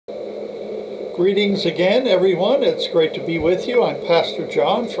Greetings again, everyone. It's great to be with you. I'm Pastor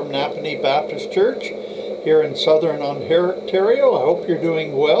John from Napanee Baptist Church here in Southern Ontario. I hope you're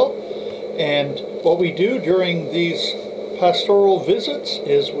doing well. And what we do during these pastoral visits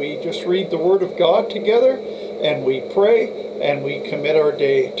is we just read the Word of God together, and we pray, and we commit our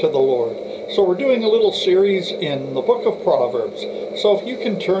day to the Lord. So we're doing a little series in the book of Proverbs. So if you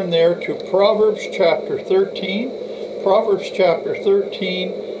can turn there to Proverbs chapter 13. Proverbs chapter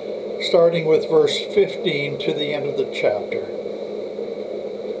 13, starting with verse 15 to the end of the chapter.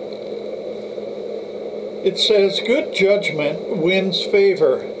 It says, "Good judgment wins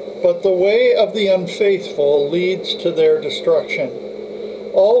favor, but the way of the unfaithful leads to their destruction.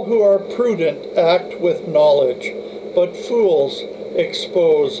 All who are prudent act with knowledge, but fools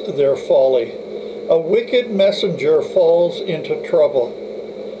expose their folly. A wicked messenger falls into trouble,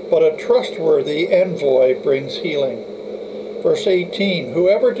 but a trustworthy envoy brings healing." Verse 18,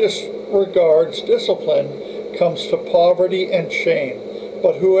 "Whoever disregards discipline comes to poverty and shame,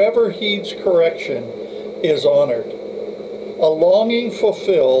 but whoever heeds correction is honored. A longing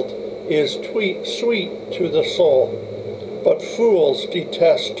fulfilled is sweet to the soul, but fools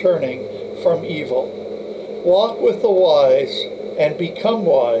detest turning from evil. Walk with the wise and become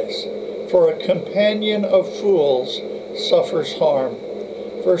wise, for a companion of fools suffers harm."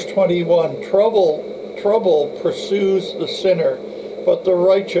 Verse 21, Trouble pursues the sinner, but the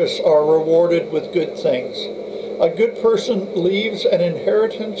righteous are rewarded with good things. A good person leaves an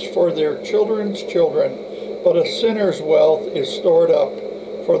inheritance for their children's children, but a sinner's wealth is stored up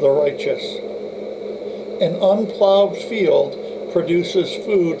for the righteous. An unplowed field produces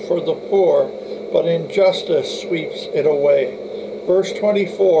food for the poor, but injustice sweeps it away. Verse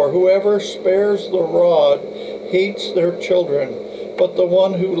 24, "Whoever spares the rod hates their children, but the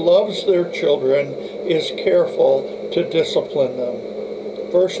one who loves their children is careful to discipline them."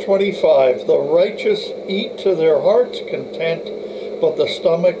 Verse 25, "The righteous eat to their heart's content, but the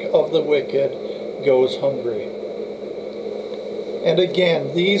stomach of the wicked goes hungry." And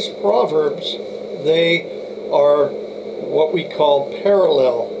again, these proverbs, they are what we call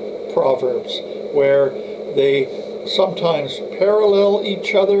parallel proverbs, where they sometimes parallel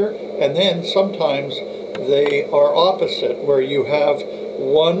each other, and then sometimes they are opposite, where you have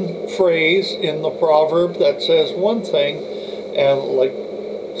one phrase in the proverb that says one thing, and like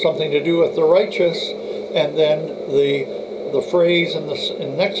something to do with the righteous, and then the phrase in the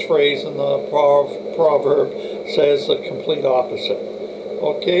next phrase in the proverb says the complete opposite.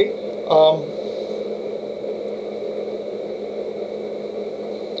 Okay,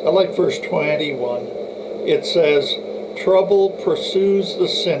 I like verse 21. It says, "Trouble pursues the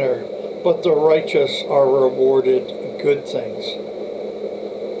sinner, but the righteous are rewarded good things."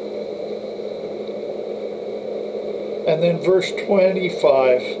 And then verse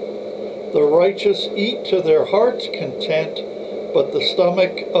 25, "The righteous eat to their heart's content, but the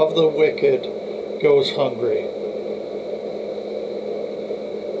stomach of the wicked goes hungry."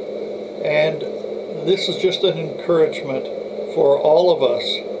 And this is just an encouragement for all of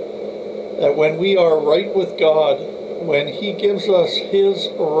us, that when we are right with God, when He gives us His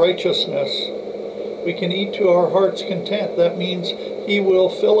righteousness, we can eat to our heart's content. That means He will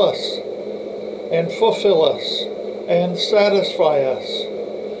fill us and fulfill us and satisfy us,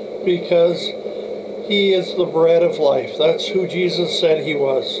 because He is the bread of life. That's who Jesus said He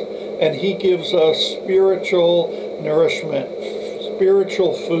was. And He gives us spiritual nourishment,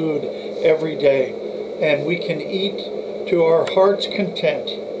 spiritual food every day. And we can eat to our heart's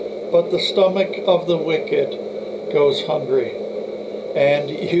content, but the stomach of the wicked goes hungry. And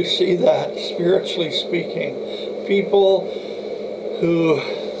you see that, spiritually speaking. People who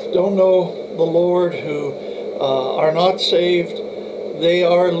don't know the Lord, who are not saved, they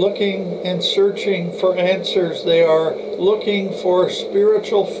are looking and searching for answers. They are looking for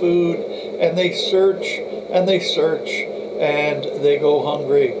spiritual food, and they search and they search, and they go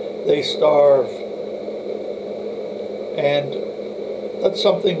hungry. They starve. And that's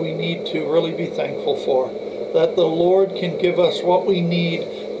something we need to really be thankful for, that the Lord can give us what we need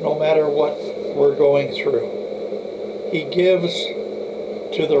no matter what we're going through. He gives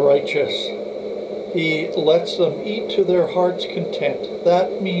to the righteous. He lets them eat to their heart's content.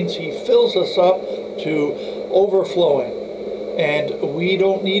 That means He fills us up to overflowing, and we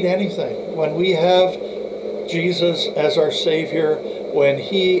don't need anything. When we have Jesus as our Savior, when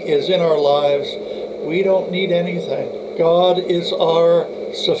He is in our lives, we don't need anything. God is our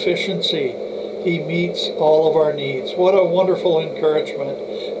sufficiency. He meets all of our needs. What a wonderful encouragement.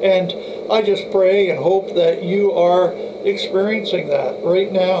 And I just pray and hope that you are experiencing that right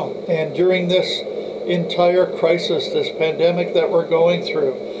now, and during this entire crisis, this pandemic that we're going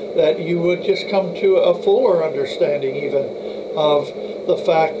through, that you would just come to a fuller understanding even of the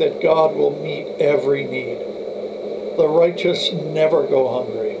fact that God will meet every need. The righteous never go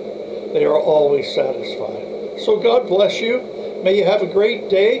hungry. They are always satisfied. So God bless you. May you have a great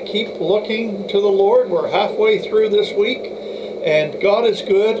day. Keep looking to the Lord. We're halfway through this week, and God is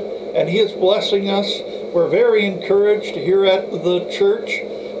good, and He is blessing us. We're very encouraged here at the church.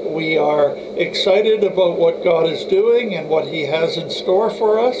 We are excited about what God is doing and what He has in store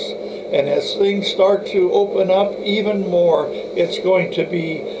for us. And as things start to open up even more, it's going to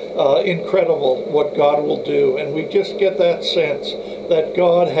be incredible what God will do. And we just get that sense that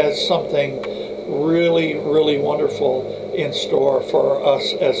God has something really, really wonderful in store for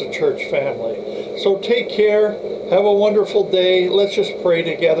us as a church family. So take care. Have a wonderful day. Let's just pray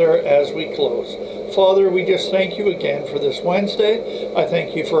together as we close. Father, we just thank you again for this Wednesday. I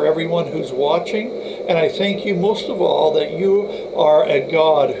thank you for everyone who's watching. And I thank you most of all that you are a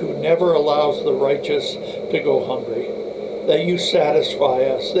God who never allows the righteous to go hungry. That you satisfy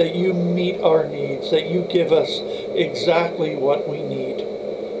us, that you meet our needs, that you give us exactly what we need.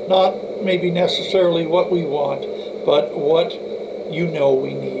 Not maybe necessarily what we want, but what you know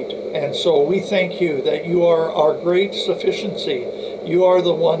we need. And so we thank you that you are our great sufficiency. You are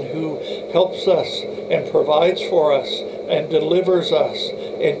the one who helps us and provides for us and delivers us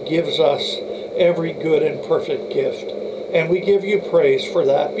and gives us every good and perfect gift. And we give you praise for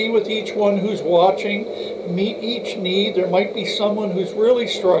that. Be with each one who's watching. Meet each need. There might be someone who's really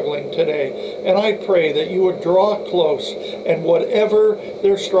struggling today. And I pray that you would draw close, and whatever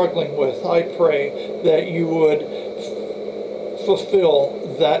they're struggling with, I pray that you would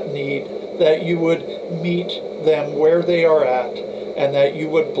fulfill that need, that you would meet them where they are at, and that you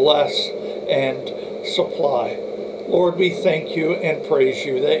would bless and supply. Lord, we thank you and praise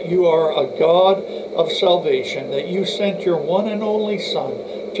you that you are a God of salvation, that you sent your one and only Son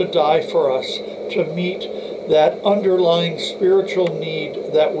to die for us, to meet that underlying spiritual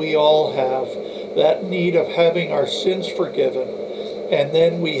need that we all have, that need of having our sins forgiven. And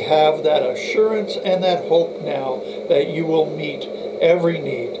then we have that assurance and that hope now that you will meet every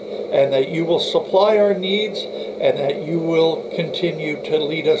need, and that you will supply our needs, and that you will continue to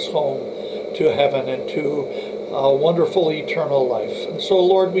lead us home to heaven and to a wonderful eternal life. And so,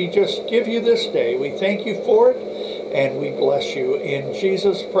 Lord, we just give you this day. We thank you for it, and we bless you in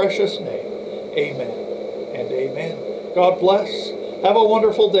Jesus' precious name. Amen and amen. God bless. Have a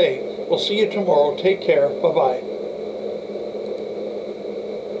wonderful day. We'll see you tomorrow. Take care. Bye-bye.